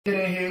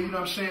in here, you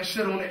know what I'm saying,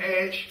 sit on the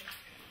edge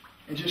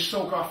and just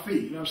soak our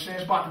feet. You know what I'm saying?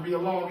 It's about to be a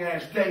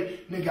long-ass day.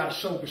 Nigga gotta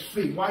soak his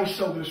feet. Why he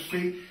soaking his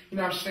feet? You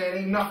know what I'm saying?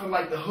 Ain't nothing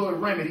like the hood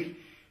remedy.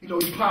 You know,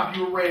 you pop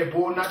you a Red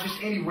Bull, not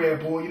just any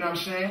Red Bull, you know what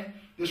I'm saying?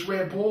 This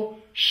Red Bull,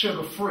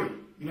 sugar-free.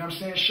 You know what I'm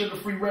saying?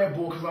 Sugar-free Red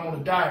Bull because I'm on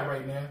a diet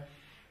right now.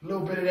 A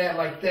little bit of that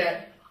like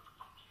that.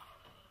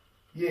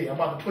 Yeah, I'm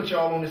about to put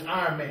y'all on this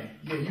Iron Man.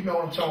 Yeah, you know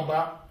what I'm talking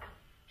about.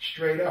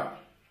 Straight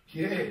up.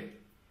 Yeah.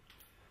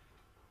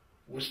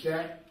 What's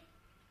that?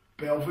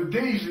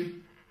 Belvedere.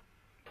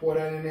 Pour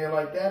that in there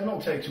like that.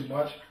 Don't take too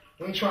much.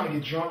 We ain't trying to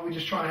get drunk. We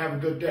just trying to have a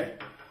good day.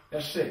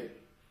 That's it.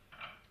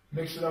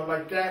 Mix it up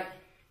like that.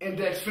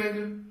 Index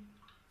finger.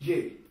 Yeah.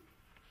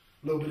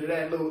 A little bit of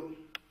that. Little.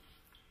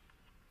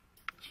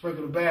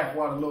 Sprinkle the bath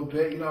water a little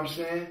bit. You know what I'm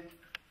saying?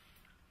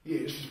 Yeah,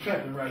 this is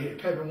pepper right here.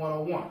 Pepper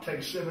 101. Take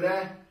a sip of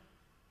that.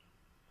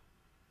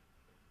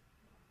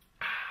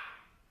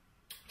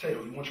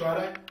 Tato, you want to try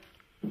that?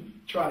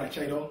 Try that,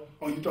 Tato.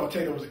 Oh, you thought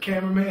Tato was a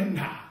cameraman?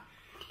 Nah.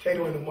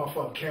 Tato ain't no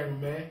motherfucking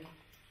cameraman.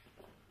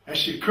 That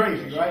shit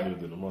crazy, right?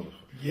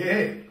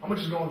 Yeah. I'm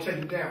just going to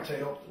take it down,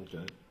 Tato.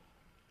 Okay.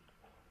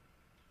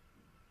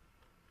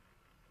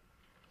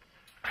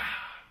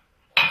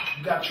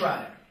 You got to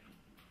try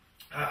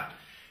that.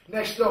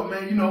 Next up,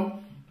 man, you know,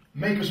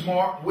 Maker's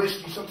Mark,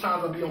 whiskey.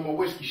 Sometimes I'll be on my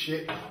whiskey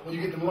shit. When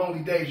you get the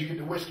lonely days, you get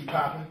the whiskey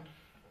popping.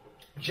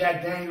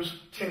 Jack Daniels,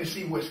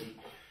 Tennessee whiskey.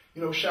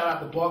 You know, shout out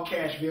to Buck,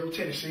 Cashville,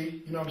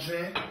 Tennessee. You know what I'm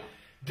saying?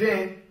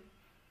 Then,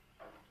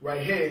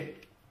 right here,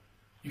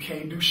 you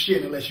can't do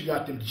shit unless you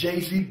got them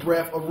Jay-Z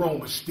Breath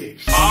aroma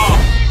sticks.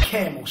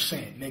 Camel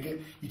scent,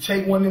 nigga. You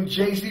take one of them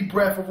Jay-Z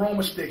Breath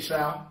aroma sticks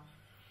out.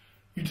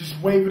 You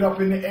just wave it up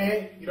in the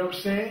air. You know what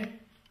I'm saying?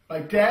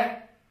 Like that.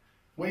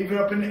 Wave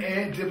it up in the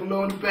air, dip a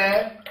little in the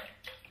bag,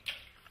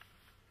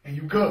 and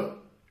you good.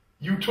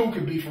 You too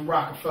could be from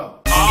Rockefeller.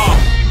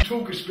 You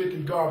too could spit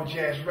them garbage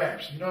ass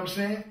raps. You know what I'm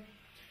saying?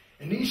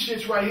 And these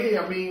shits right here,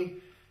 I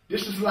mean,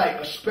 this is like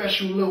a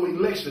special little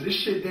elixir. This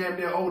shit damn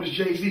near old as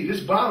Jay-Z.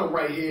 This bottle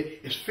right here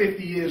is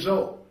 50 years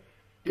old.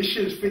 This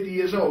shit is 50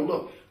 years old.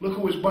 Look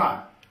who it's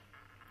by.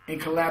 In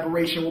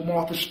collaboration with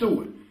Martha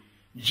Stewart.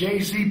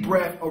 Jay-Z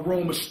Breath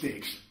Aroma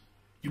Sticks.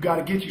 You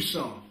gotta get you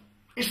some.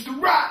 It's the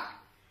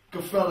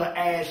Rockefeller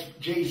ass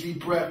Jay-Z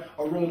Breath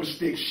Aroma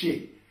Sticks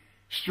shit.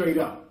 Straight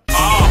up.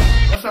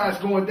 That's how it's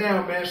going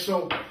down, man.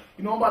 So,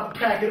 you know, I'm about to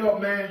pack it up,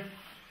 man.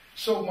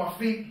 Soak my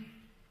feet.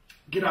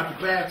 Get out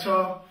the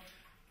bathtub.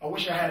 I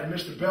wish I had a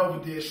Mr.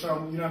 Belvedere or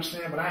something, you know what I'm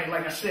saying? But I ain't,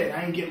 like I said,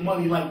 I ain't getting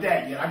money like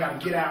that yet. I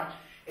gotta get out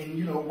and,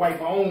 you know,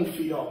 wipe my own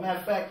feet off. Matter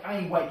of fact, I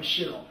ain't wiping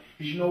shit off.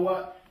 Because you know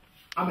what?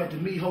 I'm at the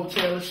Me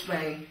Hotel in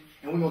Spain,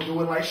 and we're gonna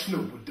do it like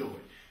Snoop would do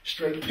it.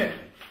 Straight pimping.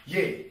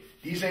 Yeah,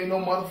 these ain't no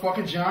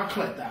motherfucking John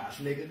Clethies,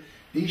 nigga.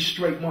 These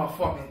straight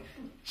motherfucking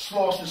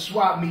Slauson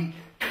Swap Meet,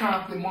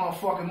 Compton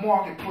motherfucking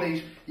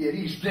Marketplace. Yeah,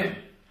 these them.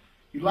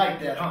 You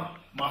like that, huh?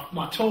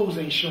 My toes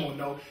ain't showing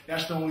though.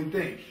 That's the only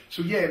thing.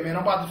 So yeah, man,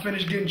 I'm about to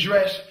finish getting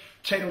dressed.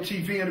 Tato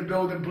TV in the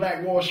building,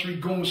 Black Wall Street,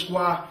 Goon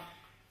Squad,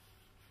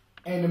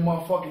 and the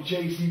motherfucking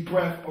Jay-Z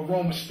Breath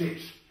Aroma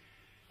Sticks.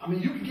 I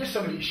mean, you can get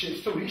some of these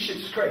shits too. These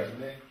shits is crazy,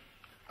 man.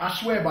 I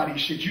swear by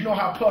these shits. You know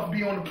how Puff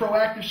be on the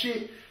proactive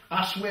shit?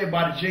 I swear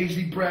by the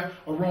Jay-Z Breath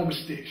Aroma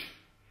Sticks.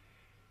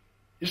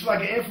 It's like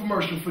an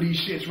infomercial for these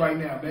shits right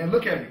now, man.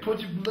 Look at me.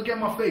 Look at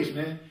my face,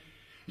 man.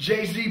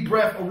 Jay-Z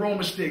Breath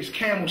Aroma Sticks,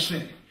 Camel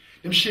Scent.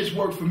 Them shits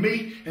work for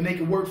me, and they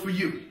can work for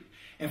you.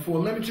 And for a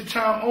limited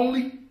time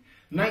only,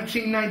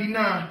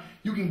 $19.99,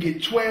 you can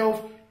get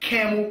 12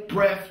 Camel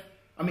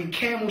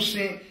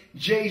Scent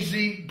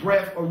Jay-Z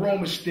Breath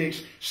Aroma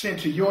Sticks sent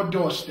to your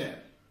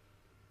doorstep.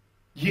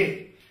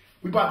 Yeah,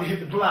 we about to hit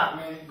the block,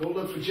 man. Go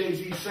look for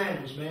Jay-Z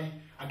sandals, man.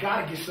 I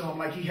gotta get something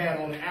like he had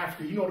on in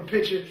Africa. You know the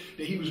picture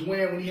that he was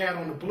wearing when he had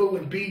on the blue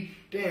and B?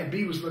 Damn,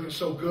 B was looking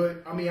so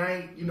good. I mean,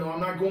 I don't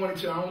like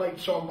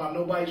to talk about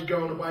nobody's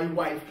girl, nobody's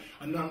wife,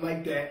 or nothing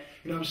like that.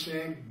 You know what I'm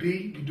saying?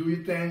 B, you do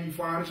your thing, you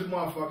fine as a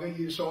motherfucker.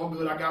 It's all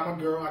good. I got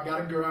my girl, I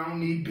got a girl, I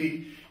don't need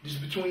B. This is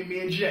between me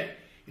and Jay.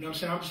 You know what I'm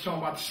saying? I'm just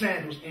talking about the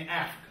sandals in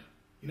Africa.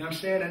 You know what I'm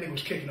saying? That nigga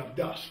was kicking up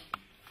dust.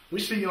 We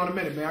see you in a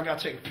minute, man. I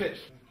gotta take a piss.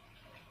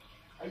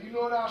 Hey, you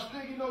know what I was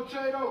thinking, though,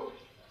 Tato?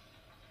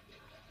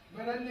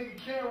 Man, that nigga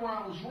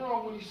Cameron was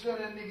wrong when he said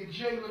that nigga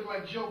Jay looked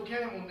like Joe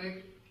Camel,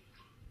 nigga.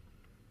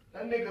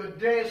 That nigga a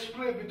dead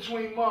split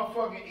between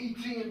motherfucking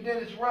E.T. and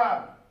Dennis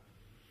Rodman.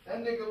 That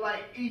nigga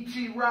like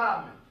E.T.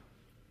 Rodman.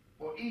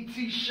 Or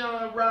E.T.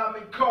 Sean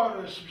Rodman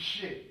Carter or some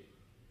shit.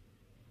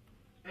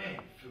 Man,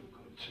 feel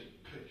good to take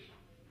a piss.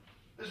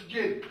 Let's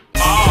get it.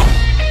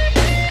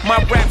 My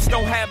raps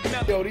don't have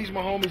nothing. Yo, these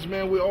my homies,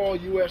 man. We're all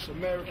U.S.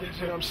 Americans,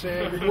 you know what I'm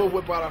saying? We will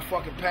whip out our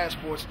fucking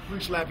passports,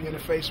 slap you in the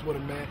face with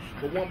them, man.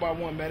 But one by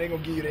one, man, they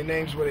gonna give you their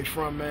names where they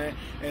from, man.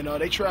 And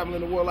they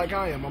traveling the world like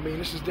I am. I mean,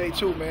 this is day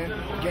 2, man.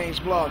 Gaines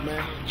blog,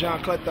 man.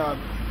 John Clethies,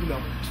 you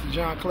know, it's the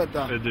John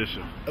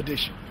Clethies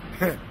edition.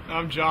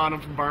 I'm John.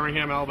 I'm from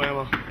Birmingham,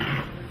 Alabama.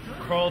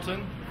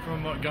 Carlton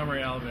from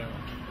Montgomery, Alabama.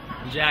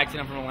 Jackson,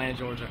 I'm from Atlanta,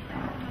 Georgia.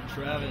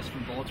 Travis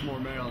from Baltimore,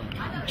 Maryland.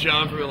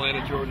 John from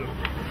Atlanta, Georgia.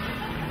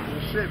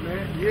 Shit,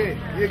 man.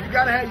 Yeah. You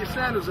gotta have your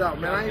sandals out,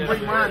 man. I ain't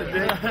bring mine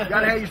today. You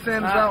gotta have your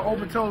sandals out.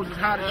 Open toes is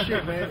hot as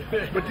shit, man.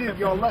 But this,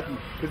 y'all lucky.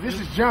 Because this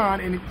is John,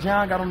 and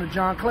John got on the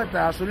John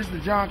Clethouse, so this is the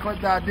John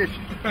Clethouse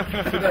edition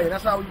today.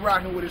 That's how we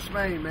rocking with his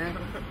Spain, man.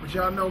 But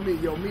y'all know me.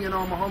 Yo, me and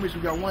all my homies,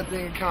 we got one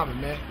thing in common,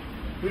 man.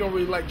 We don't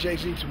really like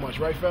Jay-Z too much,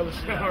 right, fellas?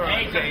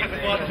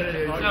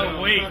 No,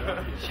 weak.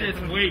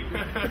 Shit's weak.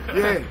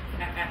 Yeah.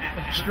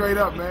 Straight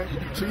up, man.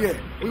 So, yeah,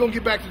 we're going to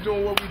get back to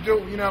doing what we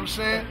do, you know what I'm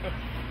saying?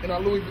 And our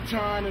Louis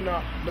Vuitton and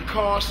our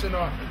Lacoste and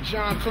our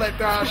John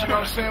Clethouse, you know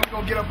what I'm saying? We're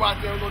going to get up out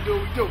there and we're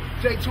going to do what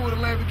we do. Day 2 of the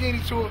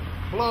Lamborghini tour,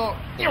 blog.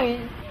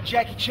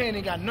 Jackie Chan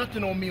ain't got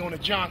nothing on me on the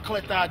John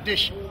Clethouse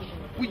edition.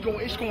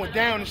 It's going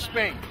down in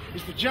Spain.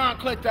 It's the John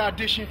Clethouse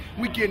edition.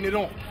 We getting it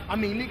on. I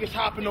mean, niggas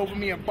hopping over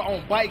me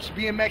on bikes,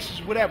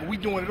 BMXs, whatever. We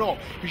doing it all.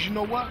 Because you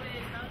know what?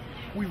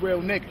 We real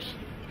niggas.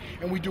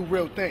 And we do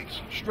real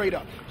things. Straight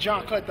up.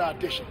 John Clethouse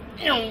edition.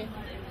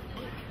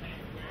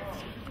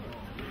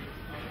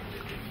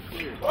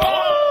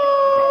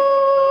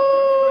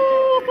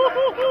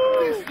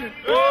 Listen,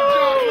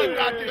 John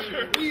Clethouse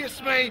edition. We in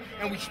Spain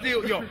and we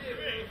still, yo.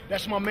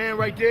 That's my man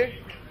right there.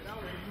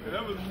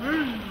 That was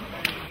me.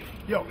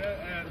 Yo,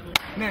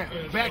 now,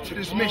 back to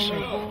this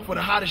mission for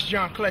the hottest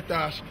John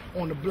Clethouse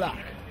on the block.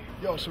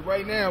 Yo, so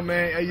right now,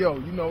 man, hey, yo,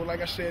 you know,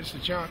 like I said, it's the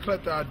John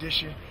Clethouse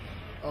edition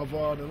of the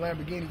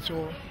Lamborghini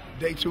tour,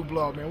 day 2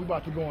 blog, man. We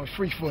about to go on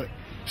free foot,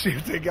 see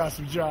if they got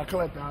some John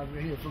Clethouse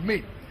in here. For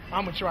me,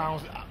 I'm going to try on,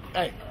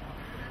 hey,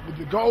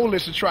 the goal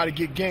is to try to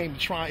get game,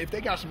 if they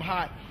got some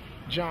hot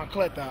John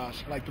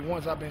Clethouse, like the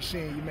ones I've been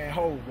seeing your man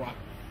Hov rock,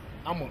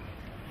 I'm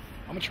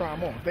gonna try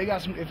them on. If they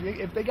got some,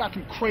 if they got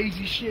some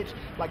crazy shits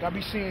like I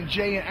be seeing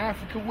Jay in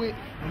Africa with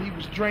when he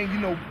was drained,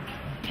 you know,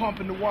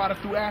 pumping the water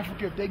through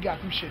Africa. If they got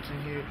them shits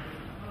in here,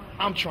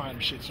 I'm trying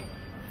them shits on.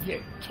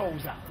 Yeah,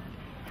 toes out.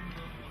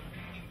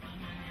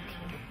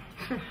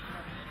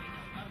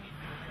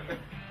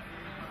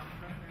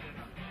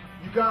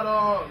 You got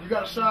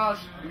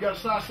a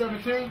size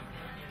 17?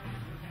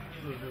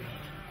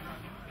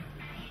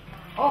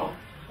 Oh,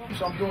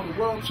 so I'm doing the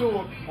world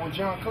tour on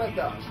John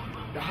Clethouse,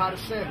 the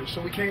hottest sandals.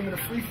 So we came in a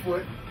free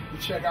foot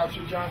to check out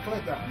your John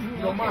Clethouse.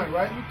 You don't mind,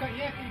 right? You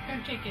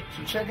can check it.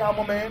 So check out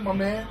my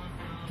man.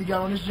 He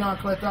got on this John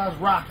Clethouse,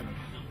 rocking him.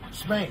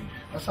 Spain.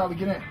 That's how we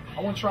get in.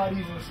 I want to try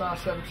these in a size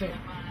 17.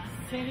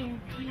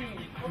 17.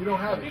 You don't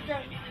have it.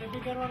 The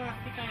bigger one I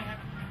think I have.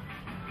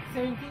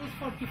 17 is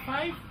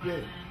 45.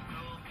 Yeah.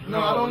 No,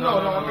 I don't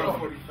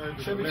know.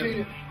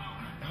 17.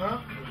 Huh?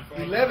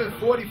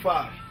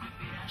 11.45.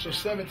 So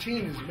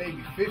 17 is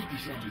maybe 50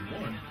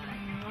 something.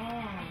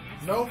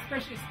 No?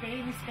 Special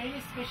Spain is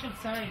special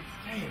size.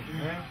 Damn,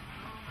 man.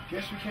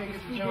 Guess we can't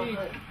get the John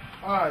Clethouse.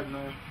 Alright,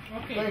 man.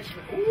 Okay. Thanks,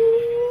 man.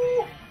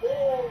 Ooh.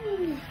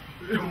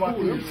 What about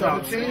these?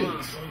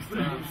 17?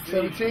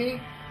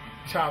 17?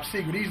 Top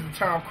secret. These are the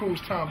Tom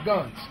Cruise Top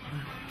Guns.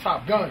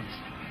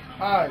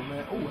 Alright,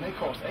 man. Ooh, and they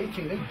cost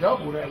 18. They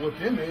double that what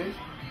them is.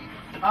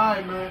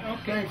 Alright, man.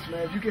 Okay. Thanks,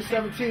 man. If you get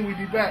 17, we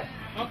be back.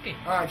 Okay.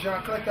 Alright,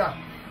 John Clethouse.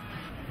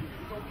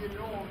 We're gonna get it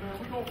on, man.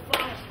 We're gonna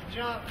find some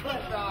John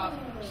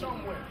Clethouse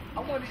somewhere. I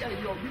wonder,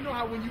 hey, yo, you know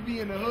how when you be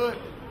in the hood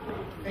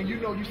and you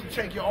know you used to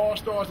take your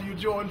All-Stars and your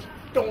Jordans,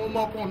 throw them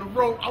up on the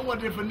rope? I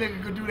wonder if a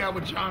nigga could do that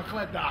with John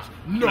Clethouse.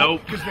 No,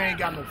 because they ain't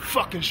got no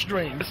fucking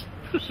strings.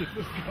 Let's go. Can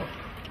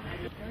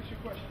I ask you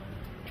a question?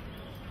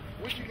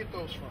 Where'd you get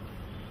those from?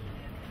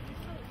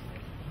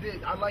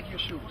 I like your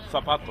shoes.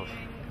 Zapatos.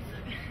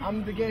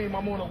 I'm the game.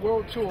 I'm on a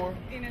world tour.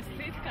 In a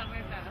street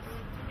carretas.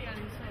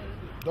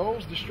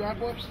 Those, the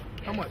strap-ups,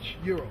 how much?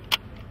 Euro?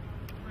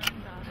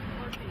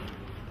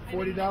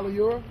 $40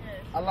 euro?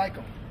 Yes. I like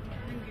them.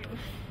 Thank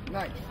you.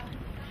 Nice.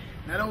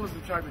 Now those are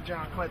the type of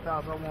John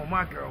Clethouse I want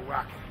my girl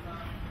rocking.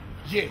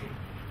 Yeah,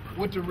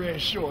 with the red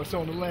shorts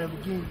on the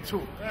Lamborghini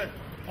tour.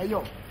 Hey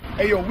yo,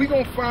 we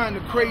gonna find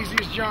the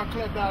craziest John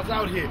Clethouse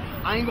out here.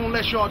 I ain't gonna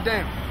let y'all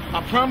down.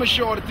 I promise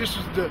y'all that this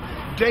is the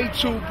day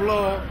 2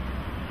 blog,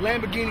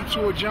 Lamborghini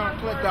tour John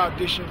Clethouse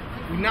edition.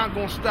 We're not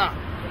gonna stop.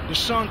 The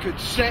sun could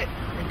set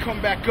and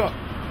come back up.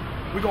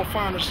 We're gonna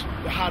find us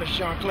the hottest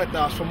John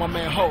Clethouse for my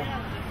man Ho.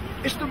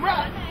 It's the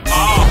ride.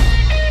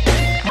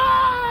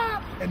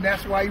 And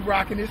that's why he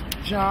rocking this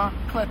John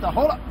Clethouse.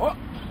 Hold up. Oh.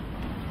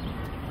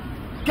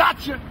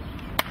 Gotcha.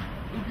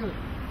 We good.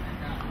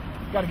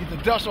 Gotta get the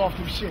dust off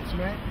them shits,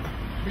 man.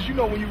 Because you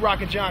know when you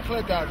rocking John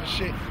Clethouse and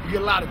shit, you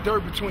get a lot of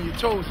dirt between your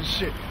toes and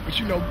shit. But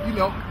you know,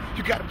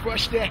 you gotta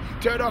brush that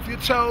dirt off your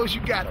toes.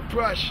 You gotta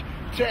brush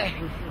that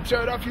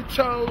dirt off your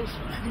toes.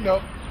 You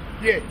know,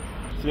 yeah.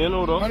 100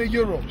 euros 100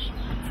 euros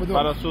for those.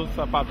 para sus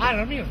zapatos.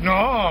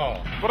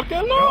 No. ¿Por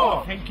qué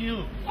no? Thank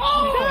you.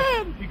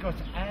 Oh, Because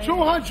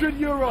 200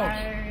 euros.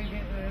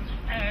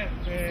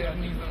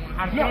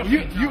 No, you,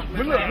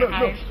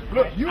 but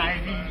look, you,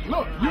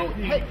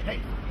 hey,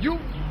 you,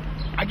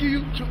 I give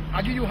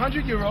you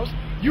 100 euros.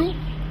 You,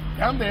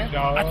 down there,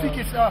 No. I think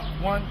it's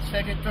 1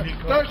 second,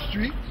 3rd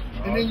Street,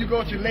 and then you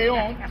go to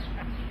Leon.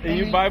 And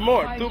you buy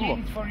more, 2 more.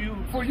 For you.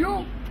 For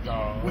you,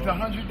 No. with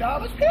 $100.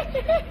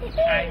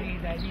 I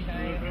need.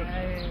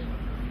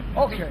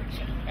 Okay.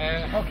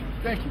 Okay,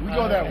 thank you. We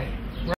go that way.